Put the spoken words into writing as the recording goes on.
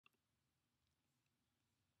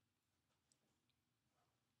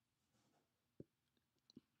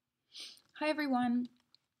Hi everyone.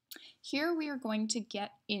 Here we are going to get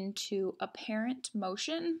into apparent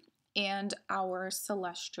motion and our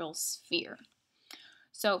celestial sphere.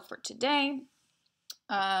 So for today,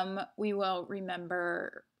 we will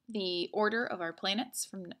remember the order of our planets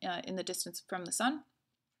in the distance from the sun.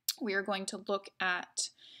 We are going to look at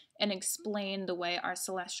and explain the way our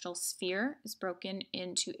celestial sphere is broken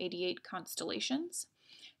into 88 constellations.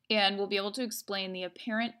 And we'll be able to explain the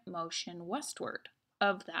apparent motion westward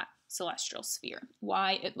of that celestial sphere,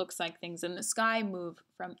 why it looks like things in the sky move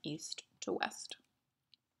from east to west.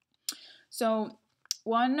 So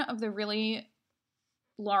one of the really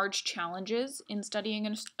large challenges in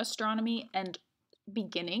studying astronomy and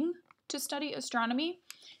beginning to study astronomy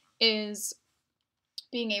is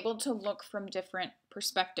being able to look from different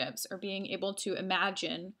perspectives, or being able to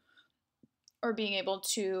imagine, or being able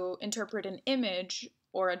to interpret an image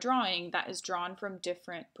or a drawing that is drawn from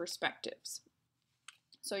different perspectives.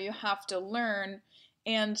 So you have to learn,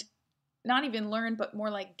 and not even learn, but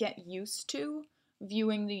more like get used to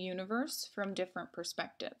viewing the universe from different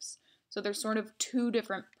perspectives. So there's sort of two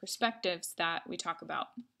different perspectives that we talk about.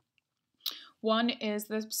 One is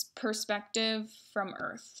the perspective from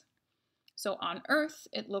Earth. So on Earth,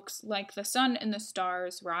 it looks like the sun and the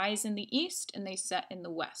stars rise in the east and they set in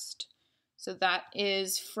the west. So that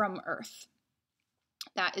is from Earth.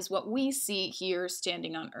 That is what we see here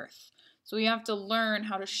standing on Earth. So we have to learn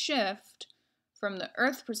how to shift from the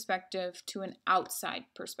Earth perspective to an outside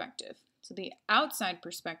perspective. So the outside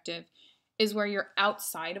perspective is where you're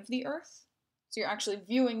outside of the Earth. So you're actually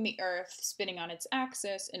viewing the Earth spinning on its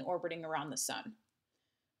axis and orbiting around the sun.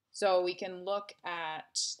 So we can look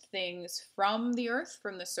at things from the Earth,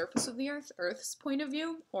 from the surface of the Earth, Earth's point of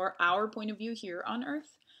view, or our point of view here on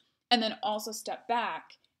Earth, and then also step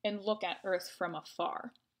back and look at Earth from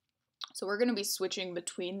afar. So we're going to be switching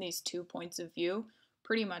between these two points of view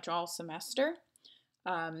pretty much all semester.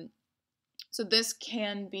 So this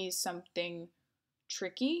can be something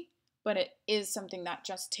tricky, but it is something that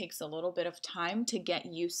just takes a little bit of time to get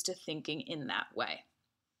used to thinking in that way.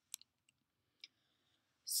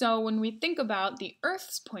 So when we think about the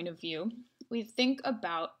Earth's point of view, we think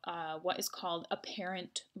about what is called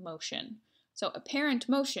apparent motion. So apparent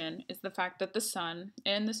motion is the fact that the sun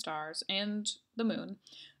and the stars and the moon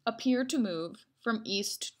appear to move from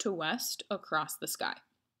east to west across the sky.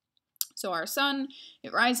 So our sun,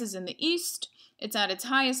 it rises in the east, it's at its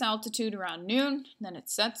highest altitude around noon, then it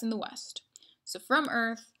sets in the west. So from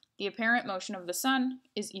Earth, the apparent motion of the sun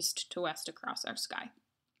is east to west across our sky.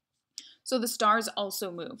 So the stars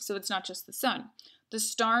also move, so it's not just the sun. The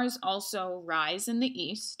stars also rise in the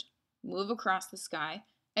east, move across the sky,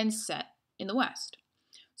 and set in the west.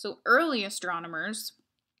 So early astronomers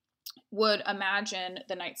would imagine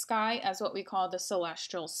the night sky as what we call the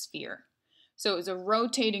celestial sphere. So it was a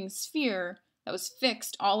rotating sphere that was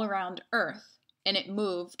fixed all around Earth, and it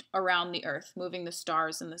moved around the Earth, moving the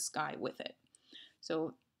stars in the sky with it.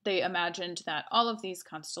 So they imagined that all of these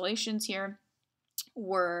constellations here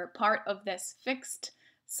were part of this fixed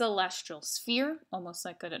celestial sphere, almost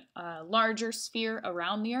like a larger sphere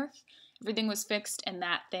around the Earth. Everything was fixed and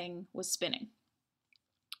that thing was spinning.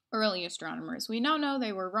 Early astronomers, we now know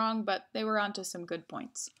they were wrong, but they were onto some good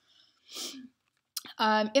points.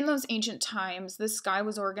 In those ancient times, the sky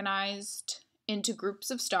was organized into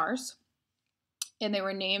groups of stars, and they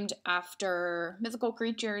were named after mythical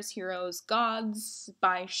creatures, heroes, gods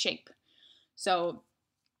by shape. So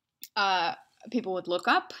people would look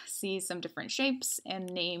up, see some different shapes, and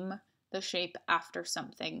name the shape after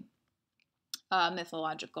something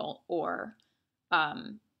mythological or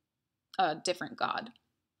a different god.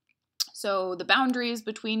 So the boundaries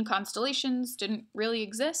between constellations didn't really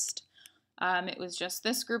exist. It was just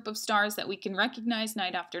this group of stars that we can recognize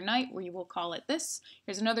night after night, we will call it this.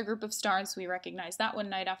 Here's another group of stars, we recognize that one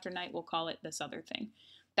night after night, we'll call it this other thing.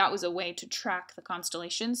 That was a way to track the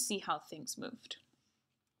constellations, see how things moved.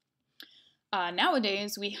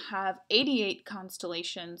 Nowadays, we have 88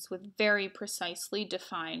 constellations with very precisely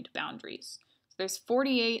defined boundaries. So there's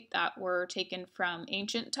 48 that were taken from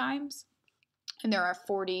ancient times, and there are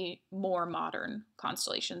 40 more modern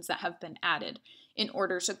constellations that have been added in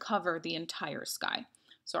order to cover the entire sky.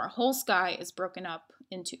 So our whole sky is broken up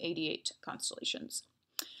into 88 constellations.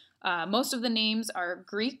 Most of the names are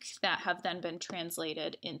Greek that have then been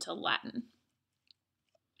translated into Latin.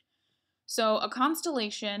 So a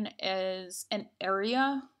constellation is an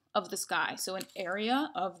area of the sky, so an area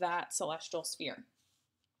of that celestial sphere.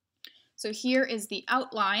 So here is the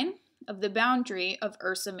outline of the boundary of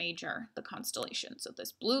Ursa Major, the constellation. So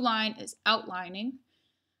this blue line is outlining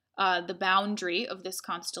the boundary of this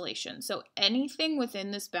constellation. So anything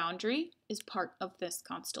within this boundary is part of this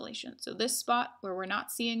constellation. So this spot where we're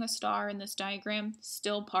not seeing a star in this diagram,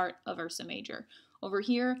 still part of Ursa Major. Over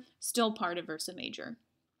here, still part of Ursa Major.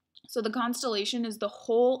 So the constellation is the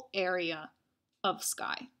whole area of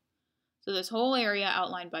sky. So this whole area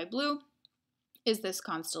outlined by blue is this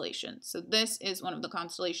constellation. So this is one of the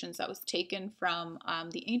constellations that was taken from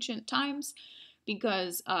the ancient times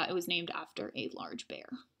because it was named after a large bear.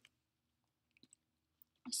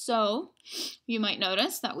 So you might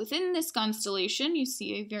notice that within this constellation, you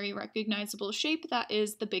see a very recognizable shape that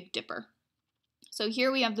is the Big Dipper. So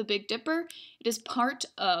here we have the Big Dipper. It is part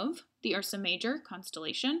of the Ursa Major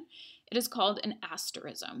constellation. It is called an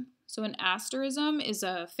asterism. So an asterism is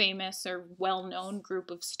a famous or well-known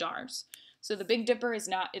group of stars. So the Big Dipper is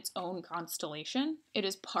not its own constellation. It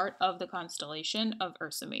is part of the constellation of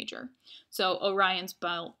Ursa Major. So Orion's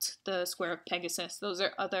Belt, the Square of Pegasus, those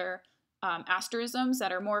are other asterisms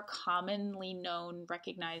that are more commonly known,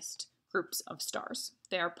 recognized groups of stars.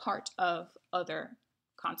 They are part of other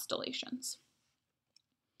constellations.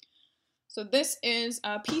 So this is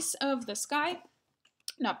a piece of the sky,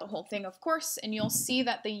 not the whole thing, of course, and you'll see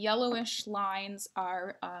that the yellowish lines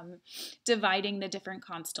are dividing the different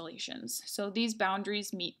constellations. So these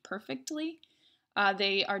boundaries meet perfectly.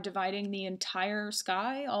 They are dividing the entire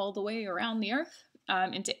sky all the way around the Earth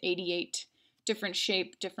into 88 different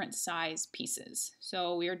shape, different size pieces.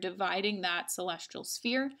 So we are dividing that celestial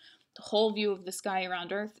sphere, the whole view of the sky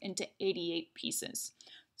around Earth, into 88 pieces.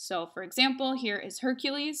 So for example, here is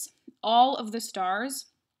Hercules. All of the stars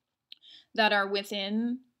that are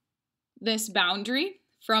within this boundary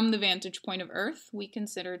from the vantage point of Earth, we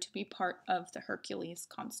consider to be part of the Hercules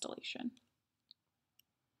constellation.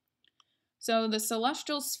 So the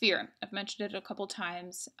celestial sphere, I've mentioned it a couple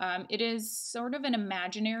times. It is sort of an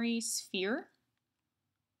imaginary sphere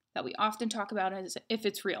that we often talk about as if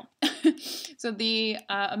it's real. So the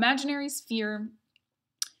imaginary sphere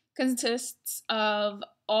consists of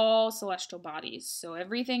all celestial bodies. So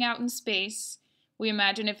everything out in space, we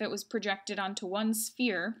imagine if it was projected onto one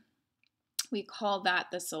sphere, we call that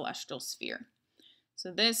the celestial sphere.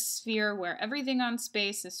 So this sphere where everything on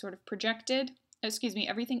space is sort of projected,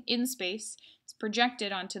 everything in space is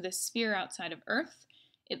projected onto this sphere outside of Earth.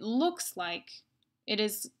 It looks like it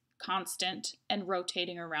is constant and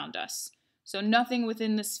rotating around us. So nothing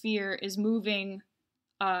within the sphere is moving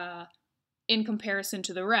in comparison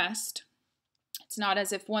to the rest. It's not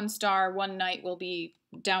as if one star one night will be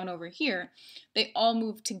down over here. They all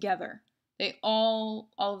move together. All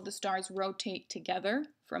of the stars rotate together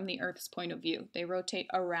from the Earth's point of view. They rotate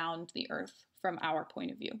around the Earth from our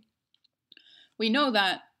point of view. We know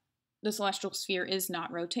that the celestial sphere is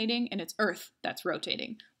not rotating, and it's Earth that's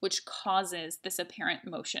rotating, which causes this apparent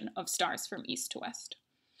motion of stars from east to west.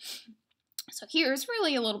 So here's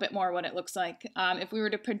really a little bit more what it looks like. If we were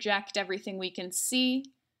to project everything we can see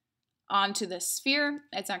onto this sphere,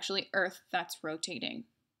 it's actually Earth that's rotating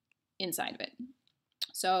inside of it.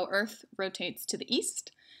 So Earth rotates to the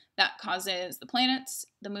east. That causes the planets,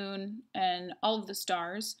 the moon, and all of the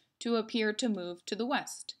stars to appear to move to the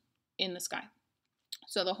west in the sky.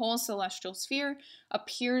 So the whole celestial sphere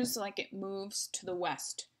appears like it moves to the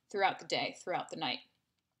west throughout the day, throughout the night,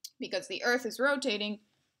 because the Earth is rotating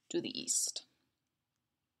to the east.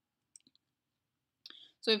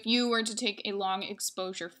 So if you were to take a long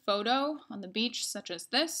exposure photo on the beach, such as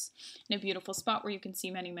this, in a beautiful spot where you can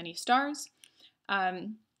see many, many stars,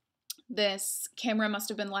 this camera must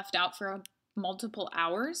have been left out for multiple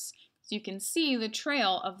hours. So you can see the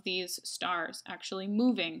trail of these stars actually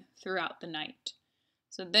moving throughout the night.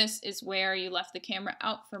 So this is where you left the camera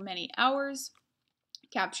out for many hours,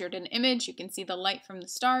 captured an image. You can see the light from the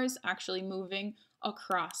stars actually moving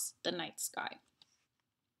across the night sky.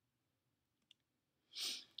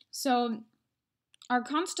 So our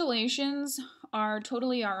constellations are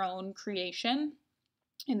totally our own creation,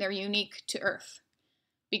 and they're unique to Earth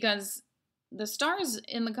because the stars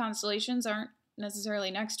in the constellations aren't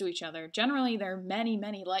necessarily next to each other. Generally, they're many,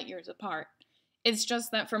 many light years apart. It's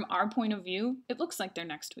just that from our point of view, it looks like they're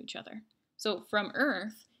next to each other. So from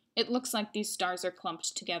Earth, it looks like these stars are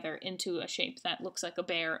clumped together into a shape that looks like a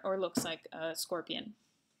bear or looks like a scorpion.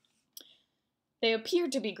 They appear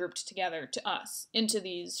to be grouped together to us into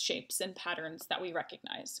these shapes and patterns that we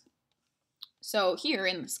recognize. So here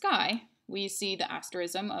in the sky, we see the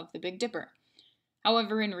asterism of the Big Dipper.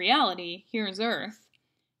 However, in reality, here's Earth,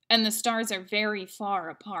 and the stars are very far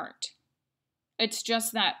apart. It's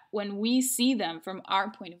just that when we see them from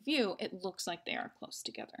our point of view, it looks like they are close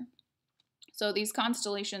together. So these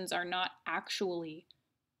constellations are not actually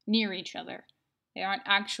near each other. They aren't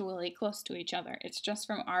actually close to each other. It's just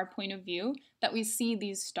from our point of view that we see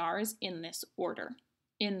these stars in this order,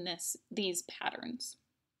 in these patterns.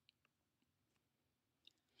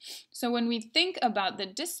 So when we think about the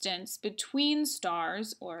distance between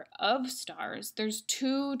stars or of stars, there's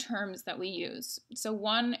two terms that we use. So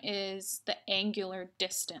one is the angular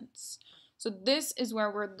distance. So this is where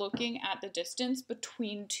we're looking at the distance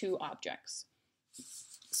between two objects.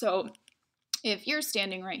 So if you're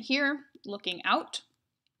standing right here looking out,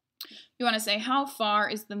 you want to say, how far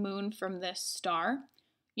is the moon from this star?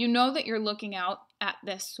 You know that you're looking out at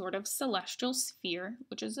this sort of celestial sphere,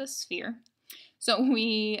 which is a sphere. So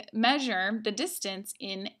we measure the distance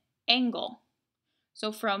in angle.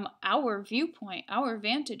 So from our viewpoint, our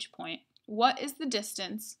vantage point, what is the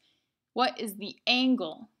distance? What is the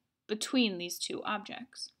angle between these two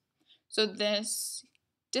objects? So this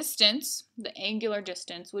distance, the angular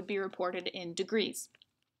distance, would be reported in degrees.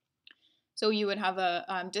 So you would have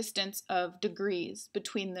a distance of degrees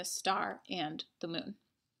between this star and the moon.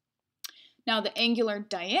 Now the angular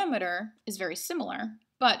diameter is very similar,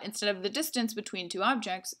 but instead of the distance between two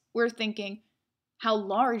objects, we're thinking, how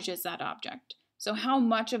large is that object? So how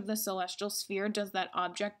much of the celestial sphere does that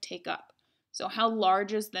object take up? So how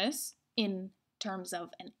large is this in terms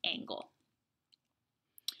of an angle?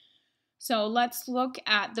 So let's look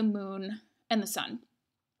at the moon and the sun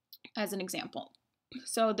as an example.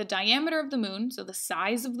 So the diameter of the moon, so the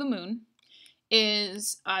size of the moon,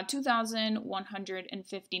 is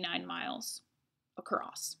 2,159 miles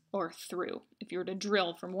across, or through, if you were to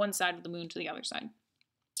drill from one side of the moon to the other side.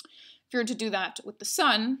 If you were to do that with the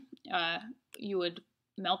sun, you would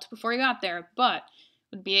melt before you got there, but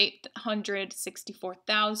it would be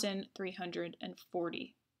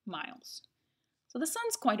 864,340 miles. So the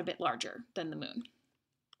sun's quite a bit larger than the moon.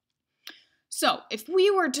 So if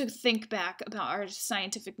we were to think back about our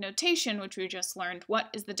scientific notation, which we just learned, what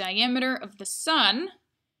is the diameter of the sun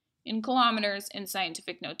in kilometers in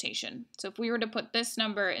scientific notation? So if we were to put this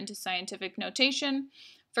number into scientific notation,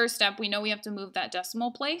 first step, we know we have to move that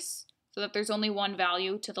decimal place so that there's only one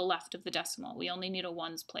value to the left of the decimal. We only need a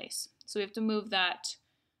ones place. So we have to move that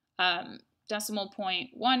decimal point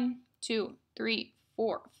 1, 2, 3,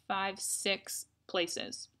 4, 5, 6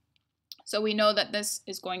 places. So we know that this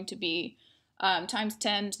is going to be times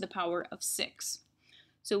 10 to the power of 6.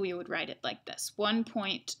 So we would write it like this,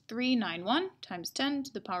 1.391 times 10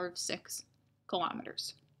 to the power of 6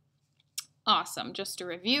 kilometers. Awesome, just a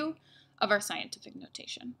review of our scientific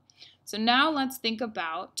notation. So now let's think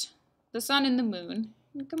about the sun and the moon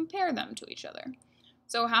and compare them to each other.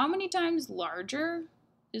 So how many times larger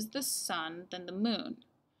is the sun than the moon?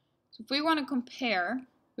 So if we want to compare,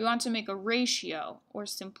 we want to make a ratio or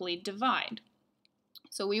simply divide.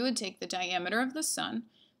 So we would take the diameter of the sun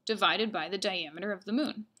divided by the diameter of the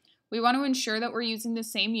moon. We want to ensure that we're using the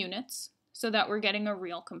same units so that we're getting a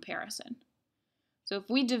real comparison. So if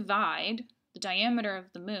we divide the diameter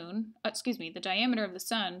of the moon, the diameter of the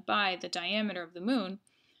sun by the diameter of the moon,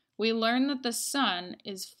 we learn that the sun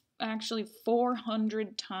is actually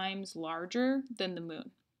 400 times larger than the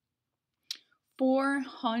moon.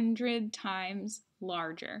 400 times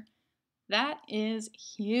larger. That is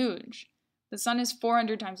huge. The sun is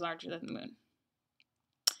 400 times larger than the moon.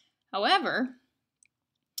 However,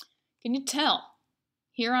 can you tell,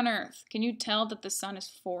 here on Earth, can you tell that the sun is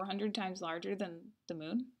 400 times larger than the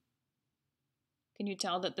moon? Can you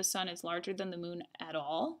tell that the sun is larger than the moon at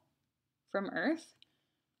all from Earth?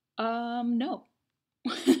 No.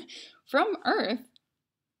 From Earth,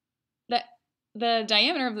 the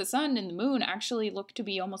diameter of the sun and the moon actually look to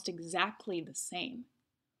be almost exactly the same.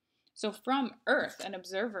 So from Earth, an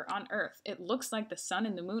observer on Earth, it looks like the sun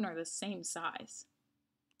and the moon are the same size.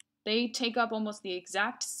 They take up almost the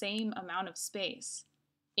exact same amount of space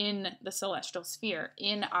in the celestial sphere,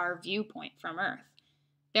 in our viewpoint from Earth.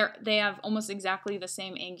 They have almost exactly the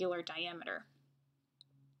same angular diameter.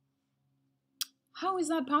 How is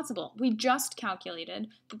that possible? We just calculated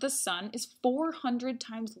that the sun is 400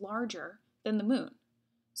 times larger than the moon.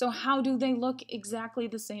 So how do they look exactly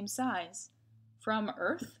the same size from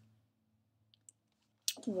Earth?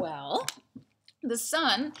 Well, the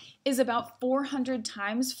sun is about 400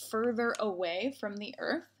 times further away from the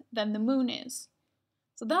Earth than the moon is.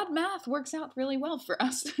 So that math works out really well for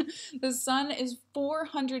us. The sun is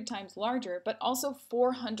 400 times larger, but also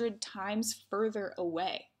 400 times further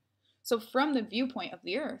away. So from the viewpoint of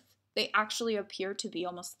the Earth, they actually appear to be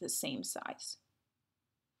almost the same size.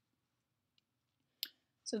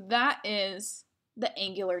 So that is the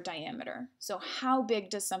angular diameter. So how big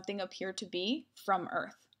does something appear to be from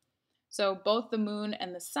Earth? So both the moon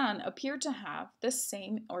and the sun appear to have the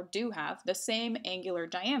same, or do have the same angular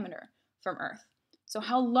diameter from Earth. So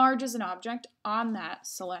how large is an object on that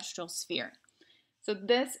celestial sphere? So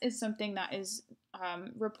this is something that is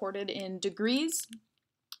reported in degrees,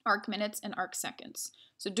 arc minutes, and arc seconds.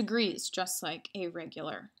 So degrees, just like a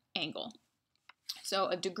regular angle. So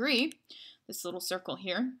a degree, this little circle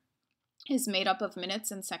here, is made up of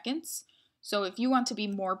minutes and seconds. So if you want to be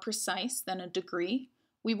more precise than a degree,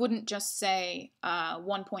 we wouldn't just say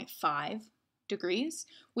 1.5 degrees.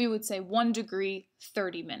 We would say 1 degree,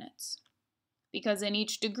 30 minutes. Because in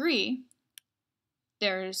each degree,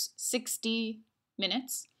 there's 60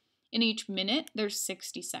 minutes. In each minute, there's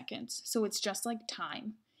 60 seconds. So it's just like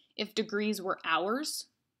time. If degrees were hours,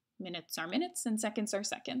 minutes are minutes and seconds are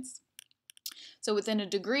seconds. So within a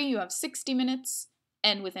degree, you have 60 minutes,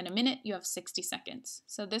 and within a minute, you have 60 seconds.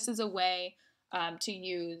 So this is a way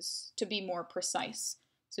to be more precise.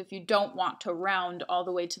 So if you don't want to round all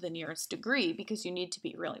the way to the nearest degree because you need to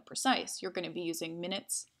be really precise, you're going to be using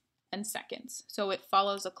minutes and seconds. So it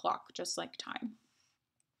follows a clock, just like time.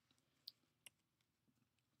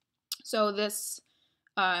 So this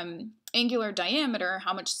angular diameter,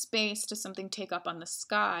 how much space does something take up on the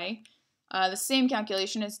sky? The same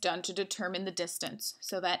calculation is done to determine the distance.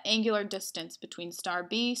 So that angular distance between star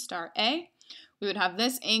B, star A, we would have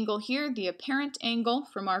this angle here, the apparent angle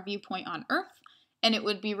from our viewpoint on Earth, and it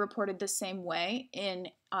would be reported the same way in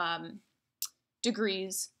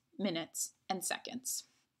degrees, minutes, and seconds.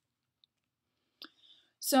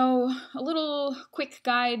 So a little quick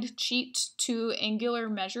guide cheat to angular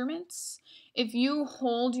measurements. If you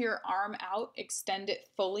hold your arm out, extend it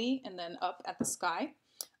fully, and then up at the sky,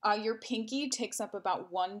 your pinky takes up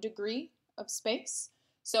about 1 degree of space.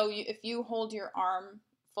 So if you hold your arm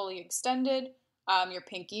fully extended, your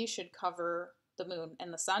pinky should cover the moon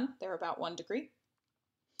and the sun. They're about 1 degree.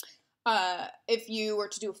 If you were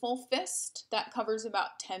to do a full fist, that covers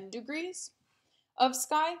about 10 degrees of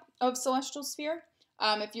celestial sphere.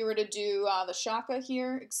 If you were to do the shaka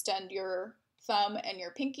here, extend your thumb and your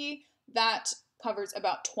pinky, that covers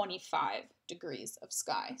about 25 degrees of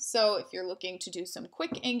sky. So if you're looking to do some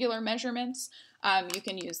quick angular measurements, you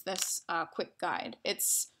can use this quick guide.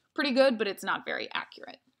 It's pretty good, but it's not very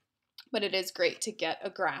accurate. But it is great to get a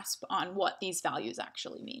grasp on what these values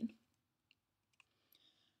actually mean.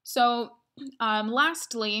 So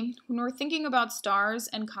lastly, when we're thinking about stars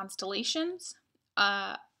and constellations,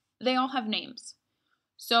 they all have names.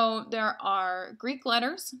 So there are Greek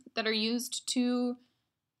letters that are used to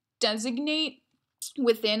designate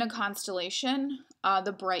within a constellation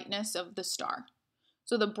the brightness of the star.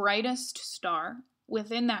 So the brightest star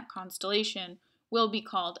within that constellation will be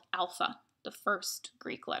called Alpha, the first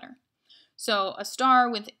Greek letter. So a star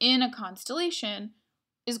within a constellation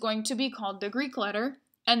is going to be called the Greek letter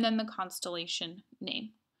and then the constellation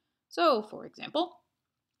name. So, for example,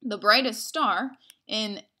 the brightest star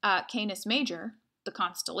in Canis Major, the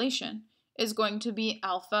constellation, is going to be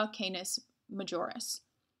Alpha Canis Majoris.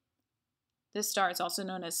 This star is also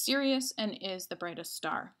known as Sirius and is the brightest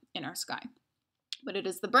star in our sky. But it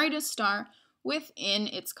is the brightest star within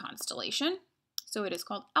its constellation, so it is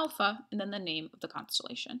called Alpha and then the name of the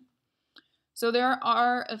constellation. So there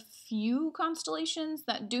are a few constellations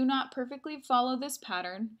that do not perfectly follow this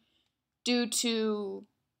pattern due to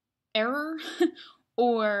error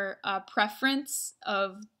or preference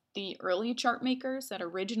of the early chart makers that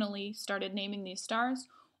originally started naming these stars,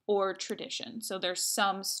 or tradition. So there's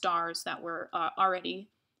some stars that were already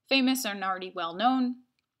famous and already well known,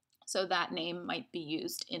 so that name might be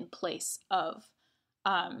used in place of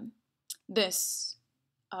this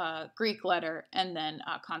Greek letter and then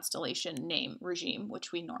constellation name regime,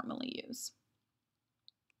 which we normally use.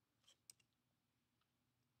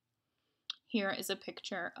 Here is a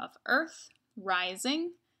picture of Earth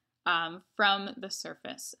rising from the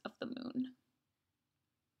surface of the moon.